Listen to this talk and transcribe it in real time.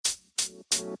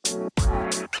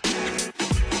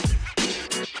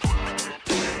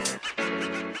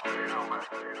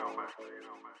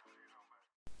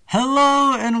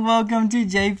Hello and welcome to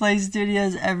J Play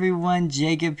Studios, everyone.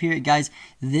 Jacob here. Guys,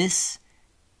 this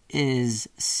is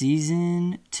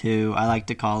Season 2, I like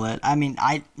to call it. I mean,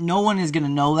 no one is going to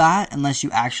know that unless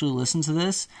you actually listen to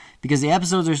this, because the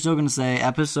episodes are still going to say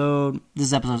this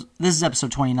is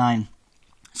episode 29.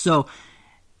 So,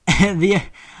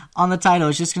 on the title,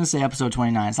 it's just going to say episode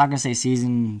 29. It's not going to say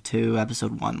Season 2,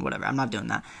 episode 1, whatever. I'm not doing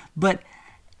that. But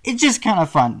it's just kind of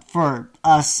fun for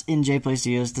us in J Play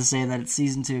Studios to say that it's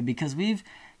Season 2, because we've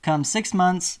come 6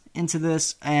 months into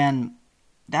this, and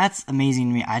that's amazing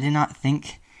to me. I did not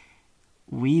think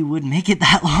we would make it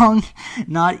that long.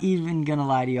 Not even gonna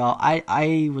lie to y'all.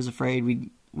 I was afraid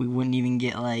we wouldn't even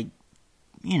get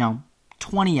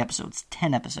 20 episodes,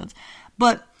 10 episodes.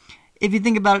 But if you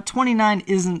think about it, 29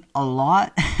 isn't a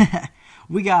lot.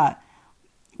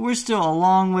 We're still a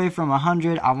long way from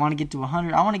 100. I want to get to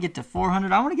 100. I want to get to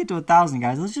 400. I want to get to 1,000,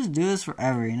 guys. Let's just do this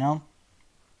forever, you know?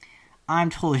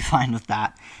 I'm totally fine with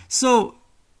that. So,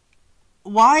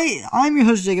 I'm your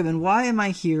host, Jacob, and why am I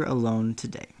here alone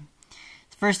today?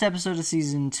 First episode of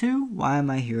Season 2, why am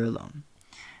I here alone?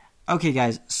 Okay,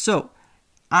 guys, so,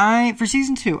 for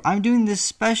Season 2, I'm doing this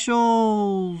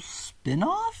special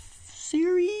spin-off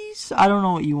series? I don't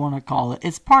know what you want to call it.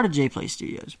 It's part of J Play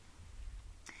Studios.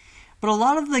 But a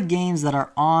lot of the games that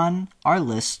are on our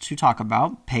list to talk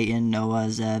about, Peyton,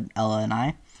 Noah, Zeb, Ella, and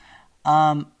I,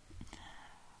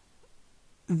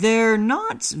 they're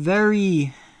not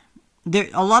very...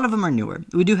 a lot of them are newer.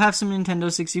 We do have some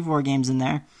Nintendo 64 games in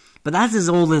there, but that's as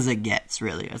old as it gets,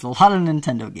 really. It's a lot of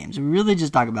Nintendo games. We really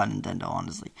just talk about Nintendo,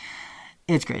 honestly.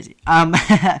 It's crazy.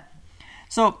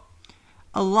 So,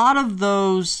 a lot of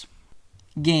those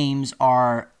games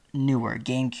are newer.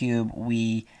 GameCube,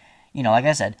 Wii... like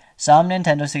I said, some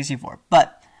Nintendo 64,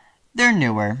 but they're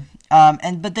newer.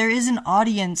 But there is an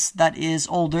audience that is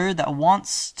older that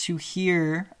wants to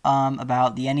hear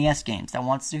about the NES games, that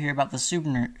wants to hear about the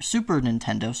Super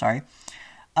Nintendo, sorry.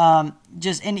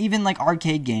 And even like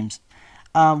arcade games.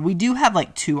 We do have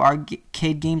like 2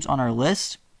 arcade games on our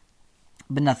list,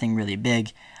 but nothing really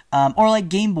big. Or like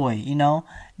Game Boy,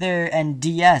 and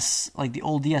DS, like the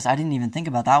old DS. I didn't even think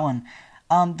about that one.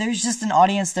 There's just an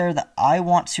audience there that I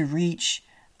want to reach.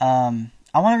 I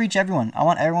want to reach everyone. I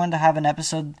want everyone to have an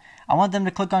episode. I want them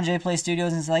to click on J Play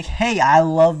Studios and say, like, hey, I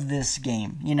love this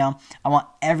game. I want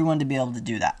everyone to be able to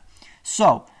do that.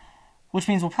 So, which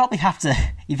means we'll probably have to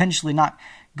eventually not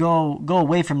go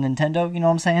away from Nintendo, you know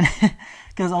what I'm saying?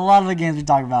 Because a lot of the games we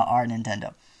talk about are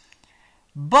Nintendo.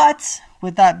 But,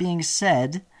 with that being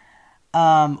said,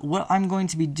 what I'm going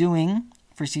to be doing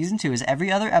for Season 2 is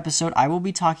every other episode I will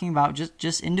be talking about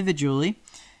just individually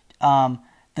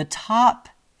the top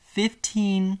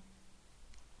 15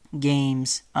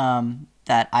 games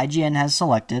that IGN has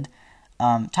selected,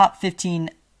 top 15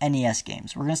 NES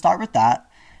games. We're going to start with that,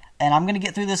 and I'm going to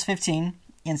get through this 15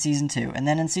 in Season 2, and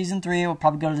then in Season 3 we'll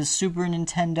probably go to the Super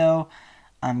Nintendo,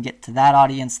 get to that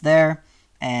audience there,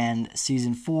 and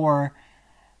Season 4,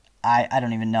 I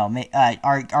don't even know,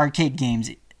 arcade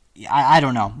games, I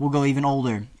don't know. We'll go even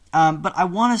older. But I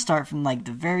want to start from like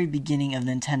the very beginning of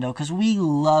Nintendo, because we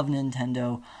love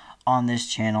Nintendo on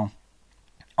this channel,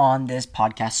 on this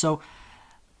podcast. So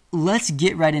let's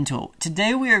get right into it.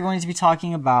 Today we are going to be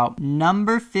talking about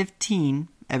number 15,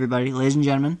 everybody, ladies and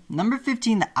gentlemen. Number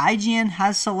 15 that IGN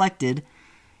has selected.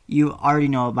 You already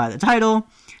know it by the title.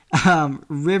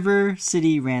 River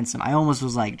City Ransom. I almost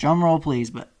was like, drum roll please,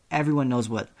 but everyone knows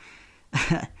what...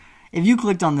 If you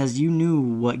clicked on this, you knew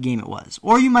what game it was.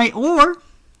 Or you might, or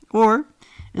at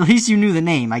least you knew the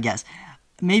name, I guess.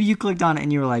 Maybe you clicked on it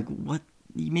and you were like, what?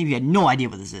 Maybe you had no idea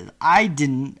what this is. I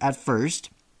didn't at first,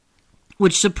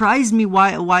 which surprised me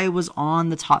why it was on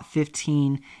the top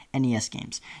 15 NES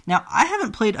games. Now, I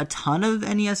haven't played a ton of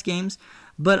NES games,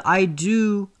 but I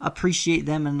do appreciate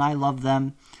them and I love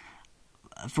them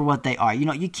for what they are.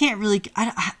 You can't really...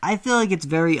 I feel like it's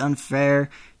very unfair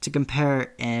to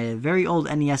compare a very old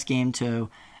NES game to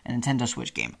a Nintendo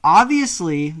Switch game.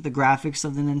 Obviously, the graphics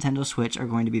of the Nintendo Switch are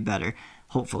going to be better,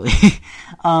 hopefully.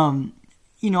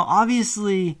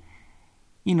 Obviously,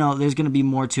 there's going to be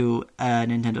more to a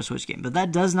Nintendo Switch game, but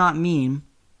that does not mean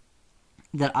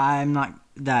that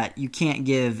that you can't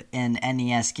give an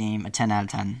NES game a 10 out of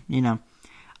 10.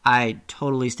 I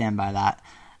totally stand by that.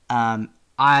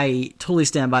 I totally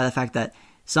stand by the fact that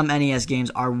some NES games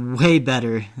are way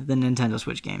better than Nintendo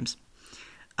Switch games.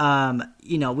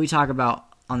 We talk about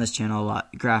on this channel a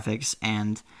lot graphics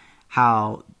and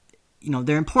how,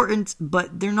 they're important,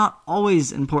 but they're not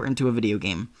always important to a video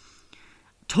game.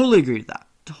 Totally agree with that.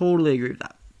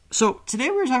 So today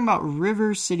we're talking about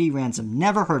River City Ransom.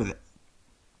 Never heard of it.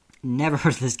 Never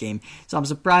heard of this game. So I'm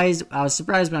surprised. I was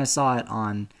surprised when I saw it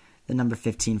on the number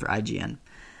 15 for IGN.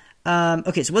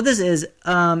 Okay, so what this is, it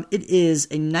is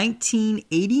a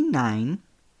 1989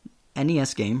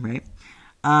 NES game, right?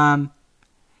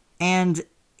 And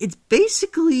it's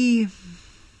basically,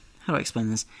 how do I explain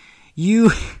this? You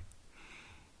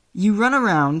run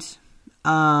around,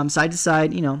 side to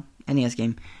side, NES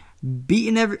game,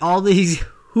 beating all these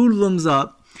hoodlums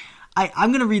up.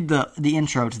 I'm gonna read the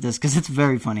intro to this because it's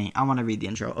very funny. I want to read the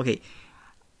intro. Okay,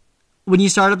 when you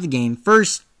start up the game,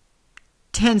 first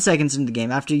 10 seconds into the game,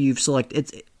 after you've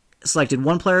selected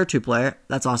one player or two player.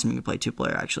 That's awesome. You can play two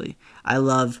player. Actually, I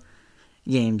love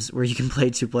games where you can play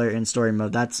two player in story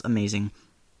mode. That's amazing.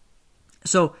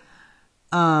 So,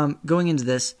 going into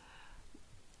this,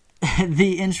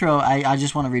 the intro, I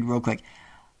just want to read real quick.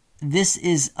 This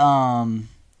is from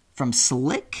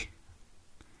Slick.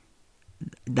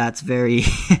 That's very,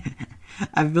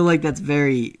 I feel like that's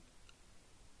very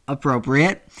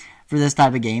appropriate for this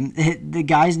type of game. The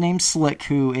guy's named Slick,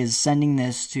 who is sending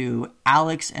this to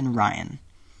Alex and Ryan.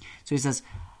 So he says,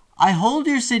 I hold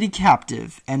your city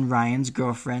captive and Ryan's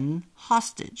girlfriend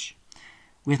hostage.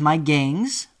 With my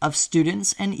gangs of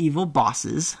students and evil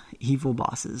bosses,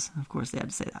 of course they had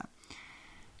to say that.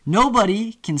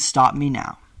 Nobody can stop me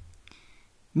now.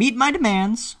 Meet my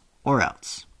demands or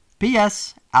else.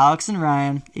 P.S. Alex and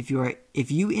Ryan, if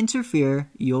you interfere,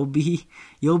 you'll be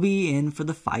in for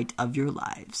the fight of your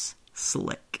lives.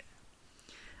 Slick.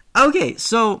 Okay,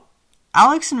 so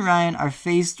Alex and Ryan are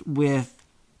faced with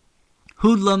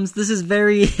hoodlums. This is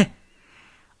very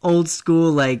old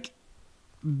school, like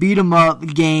beat 'em up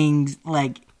gangs.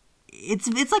 Like it's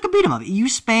like a beat 'em up. You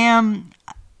spam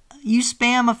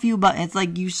a few buttons. It's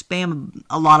like you spam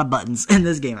a lot of buttons in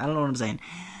this game. I don't know what I'm saying.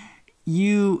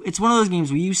 It's one of those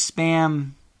games where you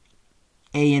spam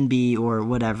A and B or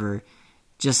whatever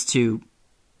just to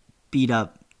beat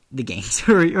up the gangs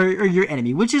or your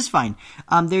enemy, which is fine.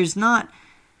 I'm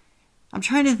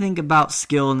trying to think about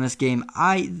skill in this game.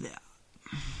 I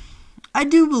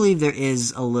do believe there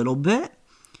is a little bit,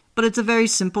 but it's a very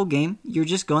simple game. You're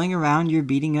just going around, you're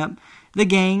beating up the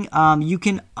gang. You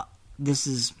can this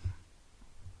is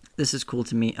cool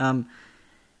to me.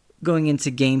 Going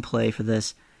into gameplay for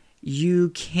this, you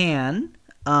can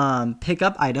pick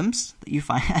up items that you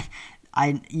find.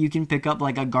 You can pick up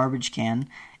like a garbage can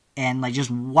and like just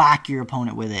whack your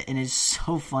opponent with it, and it's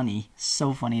so funny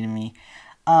to me.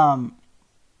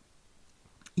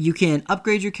 You can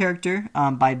upgrade your character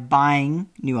by buying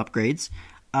new upgrades.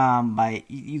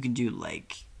 You can do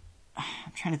like,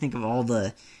 I'm trying to think of all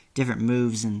the different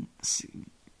moves and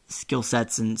skill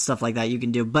sets and stuff like that you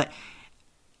can do, but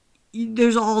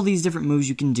there's all these different moves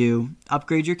you can do.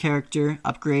 Upgrade your character,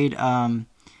 upgrade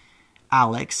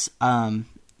Alex.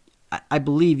 I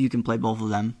believe you can play both of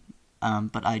them,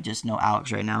 but I just know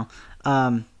Alex right now.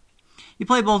 You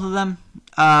play both of them.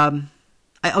 I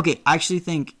actually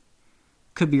think,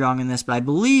 could be wrong in this, but I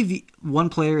believe one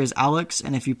player is Alex,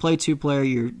 and if you play two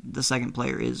player, the second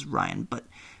player is Ryan. But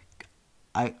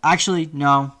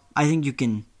no, I think you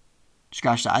can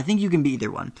scratch that. I think you can be either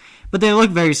one, but they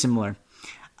look very similar.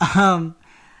 So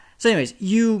anyways,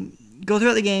 you go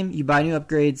throughout the game, you buy new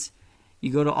upgrades,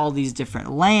 you go to all these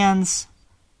different lands,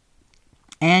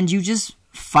 and you just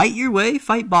fight your way,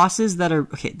 fight bosses that are,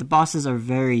 the bosses are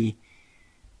very,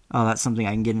 that's something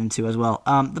I can get into as well.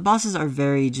 The bosses are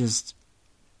very just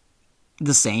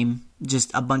the same,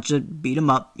 just a bunch of beat 'em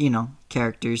up,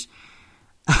 characters.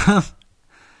 I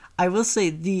will say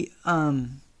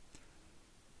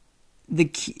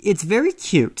it's very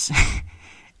cute.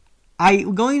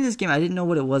 Going into this game, I didn't know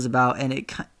what it was about, and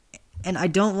I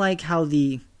don't like how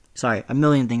a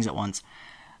million things at once.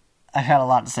 I've had a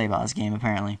lot to say about this game,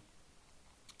 apparently.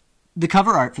 The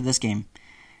cover art for this game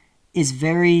is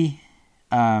very,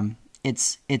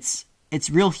 it's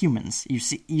real humans. You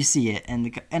see it,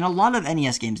 and a lot of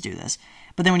NES games do this.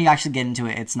 But then when you actually get into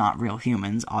it, it's not real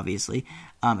humans, obviously.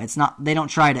 They don't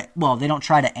try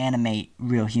to animate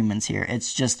real humans here.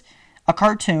 It's just a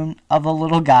cartoon of a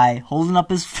little guy holding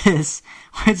up his fist,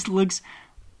 which looks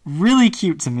really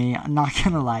cute to me. I'm not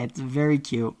gonna lie, it's very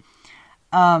cute.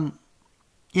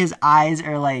 His eyes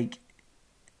are like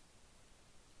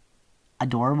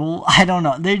adorable. I don't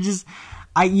know. They're just,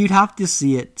 you'd have to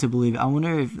see it to believe it. I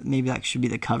wonder if maybe that should be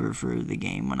the cover for the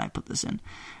game when I put this in,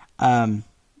 on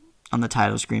the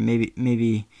title screen.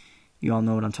 Maybe you all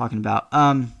know what I'm talking about.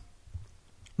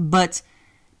 But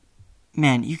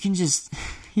man, you can just,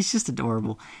 he's just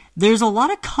adorable. There's a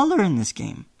lot of color in this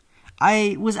game.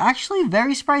 I was actually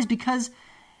very surprised because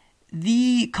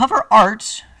the cover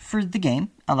art for the game.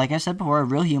 Like I said before,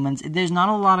 real humans. There's not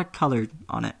a lot of color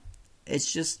on it.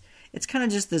 It's kind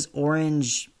of just this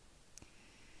orange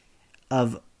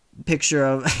of picture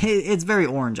of, it's very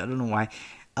orange, I don't know why,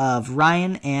 of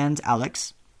Ryan and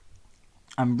Alex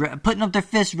putting up their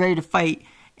fists ready to fight,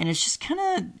 and it's just kind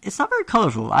of, it's not very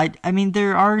colorful. I mean,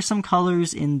 there are some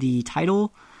colors in the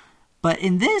title, but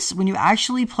in this, when you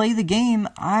actually play the game,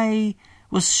 I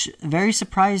was very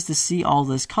surprised to see all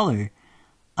this color.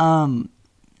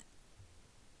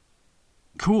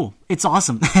 Cool. It's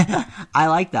awesome. I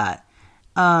like that.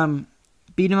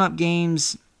 Beat 'em up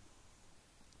games,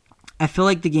 I feel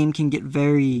like the game can get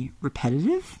very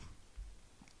repetitive.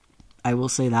 I will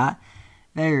say that.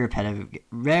 Very repetitive.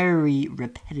 Very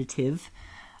repetitive.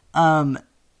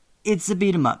 It's a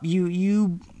beat 'em up.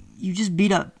 You just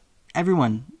beat up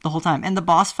everyone the whole time. And the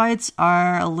boss fights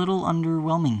are a little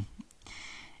underwhelming.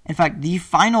 In fact, the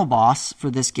final boss for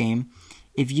this game,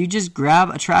 if you just grab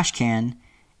a trash can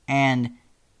and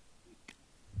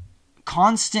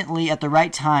constantly at the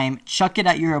right time chuck it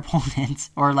at your opponent,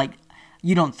 or like,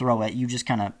 you don't throw it, you just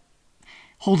kind of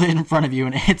hold it in front of you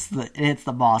and it hits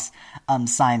the boss,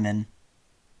 Simon.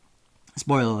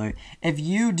 Spoiler alert. If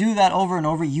you do that over and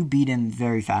over, you beat him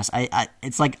very fast.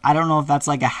 It's like, I don't know if that's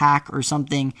like a hack or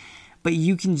something, but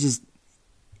you can just,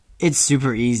 it's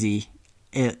super easy.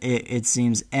 It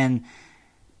seems, and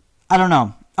I don't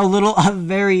know,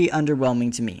 very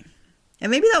underwhelming to me.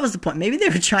 And maybe that was the point. Maybe they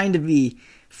were trying to be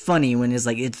funny when it's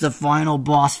like, it's the final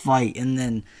boss fight, and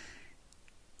then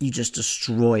you just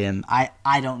destroy him.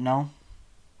 I don't know.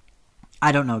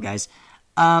 I don't know, guys.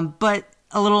 But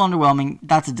a little underwhelming.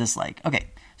 That's a dislike. Okay,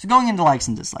 so going into likes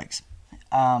and dislikes.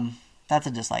 That's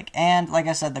a dislike. And like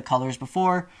I said, the colors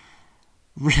before,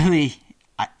 really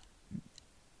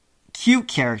cute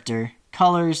character.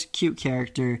 Colors, cute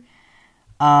character.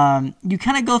 You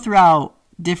kind of go throughout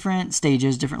different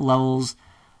stages, different levels,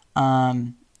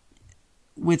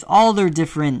 with all their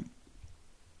different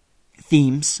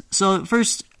themes. So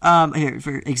first, here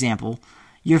for example,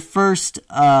 your first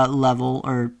level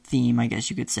or theme, I guess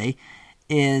you could say,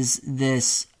 is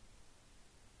this.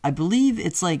 I believe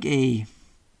it's like it's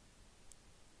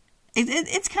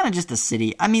kind of just a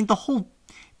city. I mean, the whole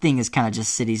thing is kind of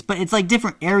just cities, but it's like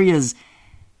different areas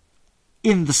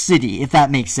in the city, if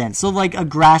that makes sense. So like a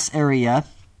grass area,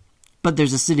 but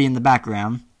there's a city in the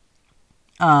background.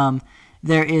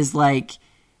 There is like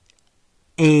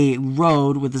a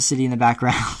road with a city in the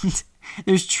background.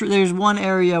 There's one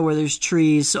area where there's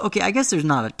trees. So okay, I guess there's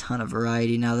not a ton of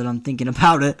variety now that I'm thinking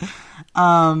about it.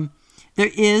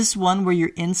 There is one where you're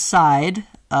inside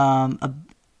a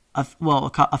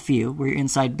few where you're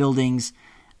inside buildings,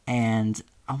 and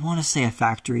I want to say a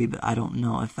factory, but I don't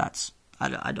know if that's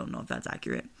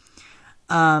accurate.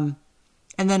 And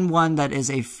then one that is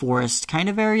a forest kind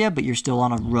of area, but you're still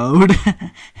on a road,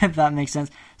 if that makes sense.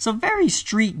 So very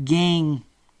street gang,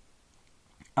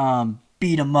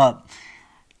 beat 'em up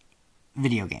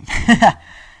video game.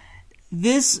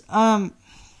 This,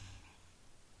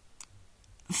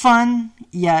 fun,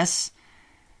 yes,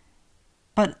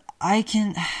 but I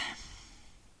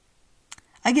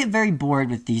get very bored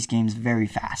with these games very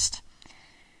fast.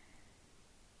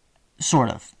 Sort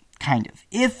of, kind of.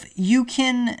 If you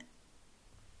can...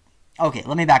 Okay,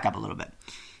 let me back up a little bit.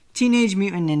 Teenage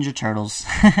Mutant Ninja Turtles.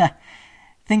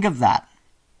 Think of that.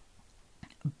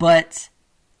 But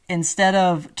instead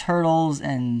of turtles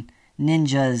and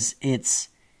ninjas, it's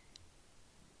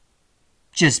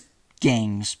just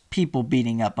gangs, people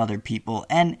beating up other people.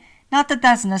 And not that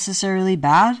that's necessarily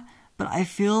bad, but I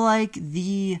feel like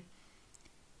the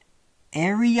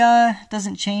area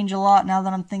doesn't change a lot now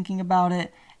that I'm thinking about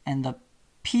it. And the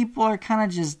people are kind of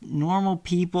just normal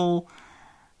people.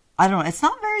 I don't know. It's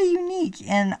not very unique.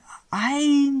 And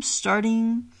I'm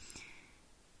starting...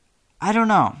 I don't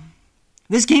know.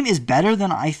 This game is better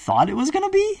than I thought it was going to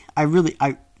be.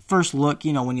 I first look,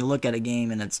 when you look at a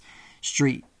game and it's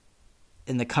street,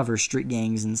 in the cover, street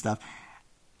gangs and stuff.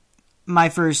 My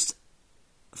first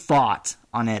thought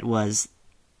on it was,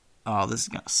 oh, this is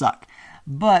going to suck.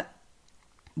 But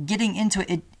getting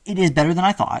into it, it is better than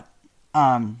I thought.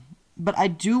 But I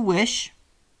do wish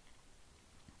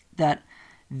that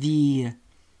the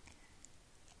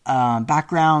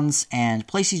backgrounds and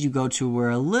places you go to were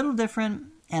a little different,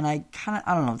 and I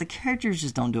don't know, the characters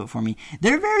just don't do it for me.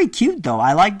 They're very cute, though.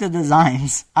 I like the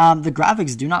designs. The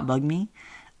graphics do not bug me.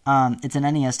 It's an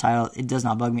NES title. It does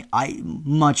not bug me.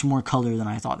 Much more color than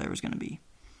I thought there was going to be.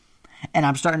 And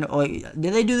I'm starting to...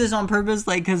 did they do this on purpose?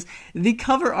 Because the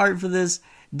cover art for this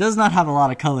does not have a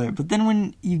lot of color, but then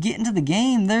when you get into the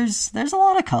game, there's a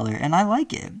lot of color, and I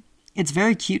like it. It's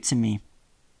very cute to me.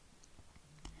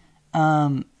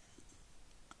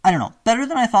 I don't know, better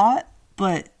than I thought,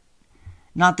 but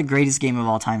not the greatest game of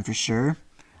all time for sure.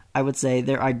 I would say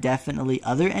there are definitely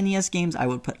other NES games I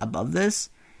would put above this.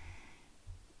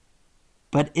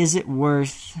 But is it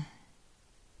worth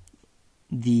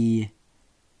the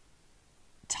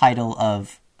title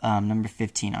of number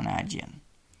 15 on IGN?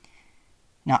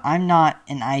 Now, I'm not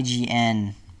an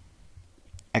IGN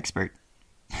expert.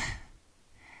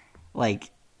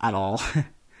 Like, at all.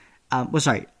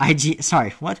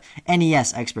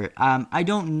 NES expert. I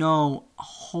don't know a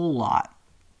whole lot.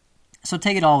 So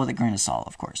take it all with a grain of salt,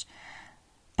 of course.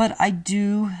 But I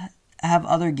do have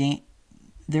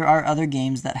there are other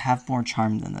games that have more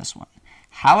charm than this one.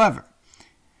 However,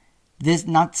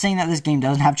 not saying that this game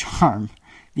doesn't have charm,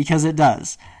 because it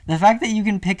does. The fact that you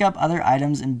can pick up other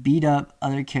items and beat up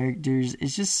other characters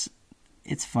is just,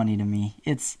 it's funny to me.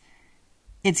 It's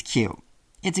cute.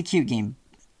 It's a cute game.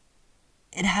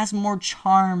 It has more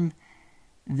charm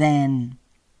than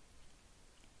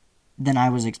I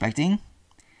was expecting.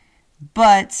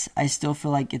 But I still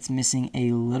feel like it's missing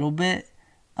a little bit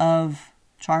of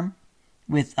charm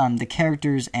with the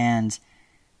characters and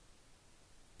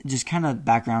just kind of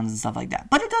backgrounds and stuff like that.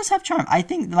 But it does have charm. I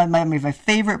think my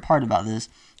favorite part about this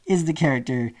is the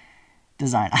character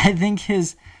design. I think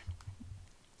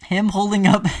him holding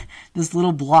up this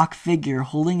little block figure,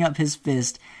 holding up his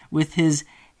fist with his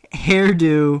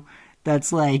hairdo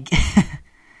that's like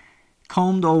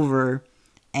combed over,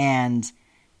 and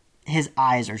his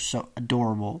eyes are so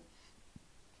adorable.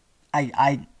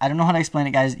 I don't know how to explain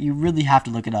it, guys. You really have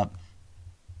to look it up.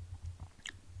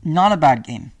 Not a bad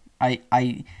game. I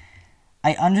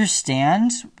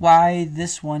understand why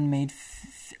this one made.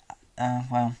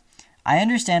 I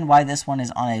understand why this one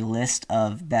is on a list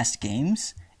of best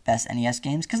NES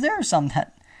games, because there are some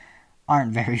that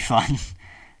aren't very fun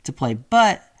to play.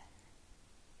 But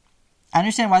I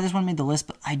understand why this one made the list,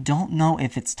 but I don't know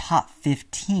if it's top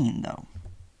 15 though.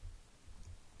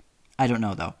 I don't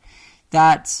know though.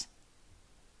 That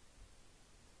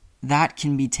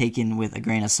can be taken with a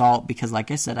grain of salt, because like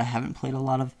I said, I haven't played a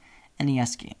lot of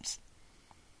NES games.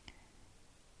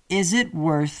 Is it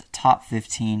worth top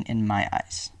 15 in my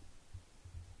eyes?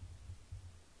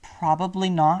 Probably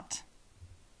not.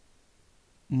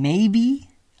 Maybe.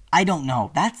 I don't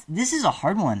know. This is a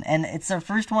hard one, and it's our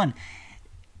first one.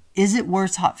 Is it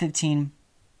worth top 15?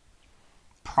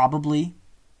 Probably.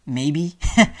 Maybe.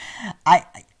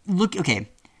 Okay.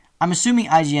 I'm assuming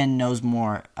IGN knows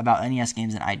more about NES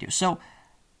games than I do. So,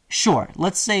 sure,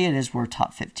 let's say it is worth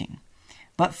top 15.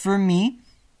 But for me,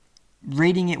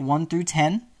 rating it 1 through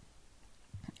 10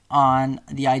 on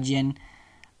the IGN,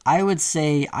 I would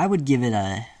say I'd give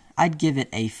it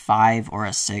a 5 or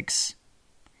a 6.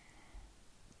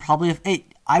 Probably a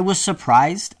 8. I was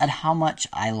surprised at how much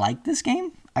I liked this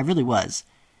game. I really was.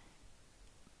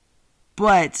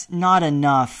 But not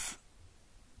enough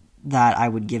that I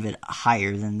would give it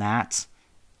higher than that.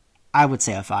 I would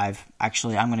say a 5.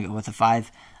 Actually, I'm going to go with a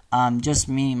 5. Just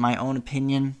me, my own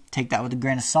opinion. Take that with a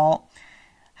grain of salt.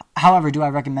 However, do I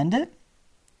recommend it?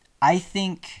 I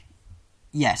think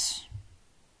yes.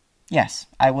 Yes,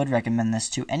 I would recommend this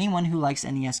to anyone who likes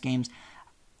NES games.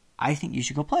 I think you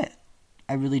should go play it.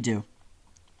 I really do.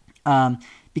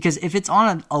 Because if it's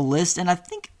on a list, and I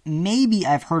think maybe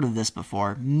I've heard of this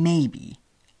before. Maybe.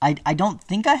 I don't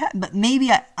think I have, but maybe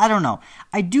I don't know.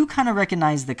 I do kind of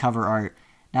recognize the cover art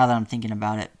now that I'm thinking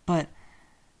about it, but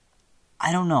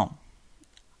I don't know.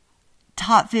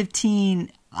 Top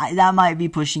 15, that might be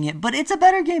pushing it, but it's a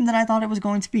better game than I thought it was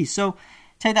going to be. So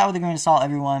take that with a grain of salt,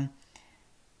 everyone.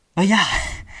 But yeah,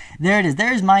 there it is.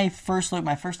 There's my first look,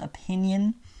 my first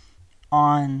opinion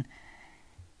on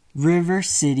River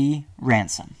City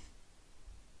Ransom.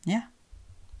 Yeah.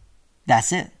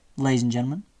 That's it, ladies and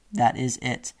gentlemen. That is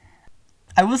it.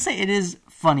 I will say it is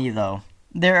funny though.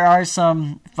 There are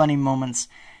some funny moments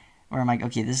where I'm like,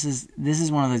 okay, this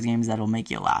is one of those games that'll make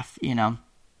you laugh, you know.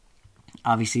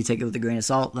 Obviously, take it with a grain of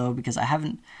salt though, because I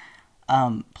haven't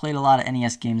played a lot of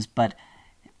NES games, but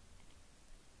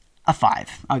a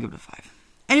 5. I'll give it a 5.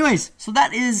 Anyways, so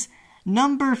that is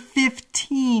number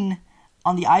 15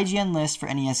 on the IGN list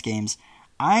for NES games.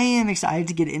 I am excited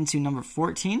to get into number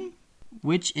 14,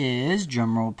 which is,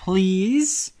 drumroll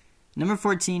please, number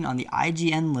 14 on the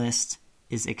IGN list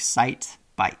is Excite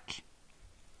Bike.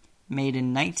 Made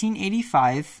in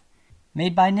 1985,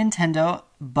 made by Nintendo,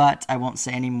 but I won't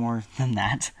say any more than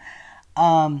that.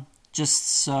 Just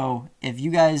so if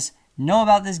you guys know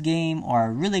about this game or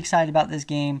are really excited about this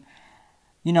game,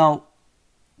 you know,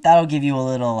 that'll give you a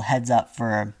little heads up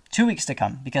for 2 weeks to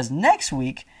come, because next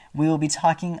week we will be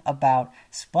talking about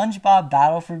SpongeBob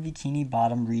Battle for Bikini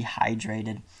Bottom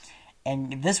Rehydrated.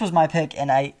 And this was my pick,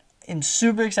 and I am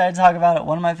super excited to talk about it.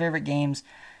 One of my favorite games.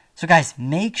 So guys,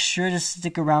 make sure to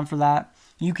stick around for that.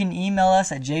 You can email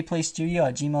us at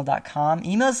jplaystudio@gmail.com.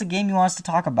 Email us a game you want us to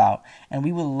talk about, and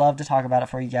we would love to talk about it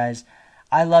for you guys.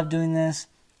 I love doing this.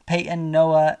 Peyton,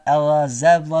 Noah, Ella,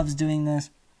 Zeb loves doing this.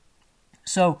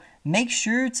 So make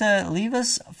sure to leave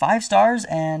us 5 stars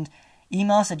and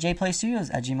email us at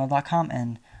jplaystudios@gmail.com,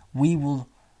 and we will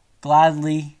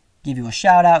gladly give you a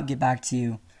shout out, get back to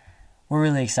you. We're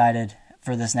really excited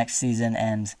for this next season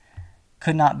and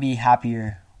could not be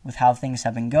happier with how things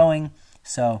have been going.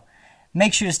 So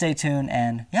make sure to stay tuned,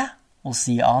 and yeah, we'll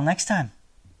see you all next time.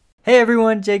 Hey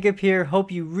everyone, Jacob here.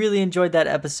 Hope you really enjoyed that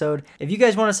episode. If you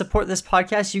guys want to support this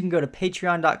podcast, you can go to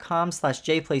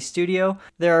patreon.com/jplaystudio.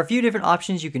 There are a few different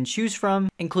options you can choose from,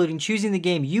 including choosing the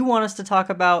game you want us to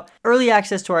talk about, early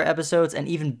access to our episodes, and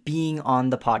even being on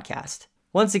the podcast.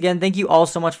 Once again, thank you all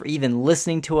so much for even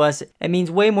listening to us. It means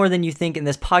way more than you think, and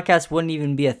this podcast wouldn't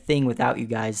even be a thing without you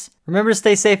guys. Remember to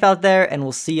stay safe out there, and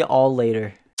we'll see you all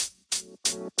later.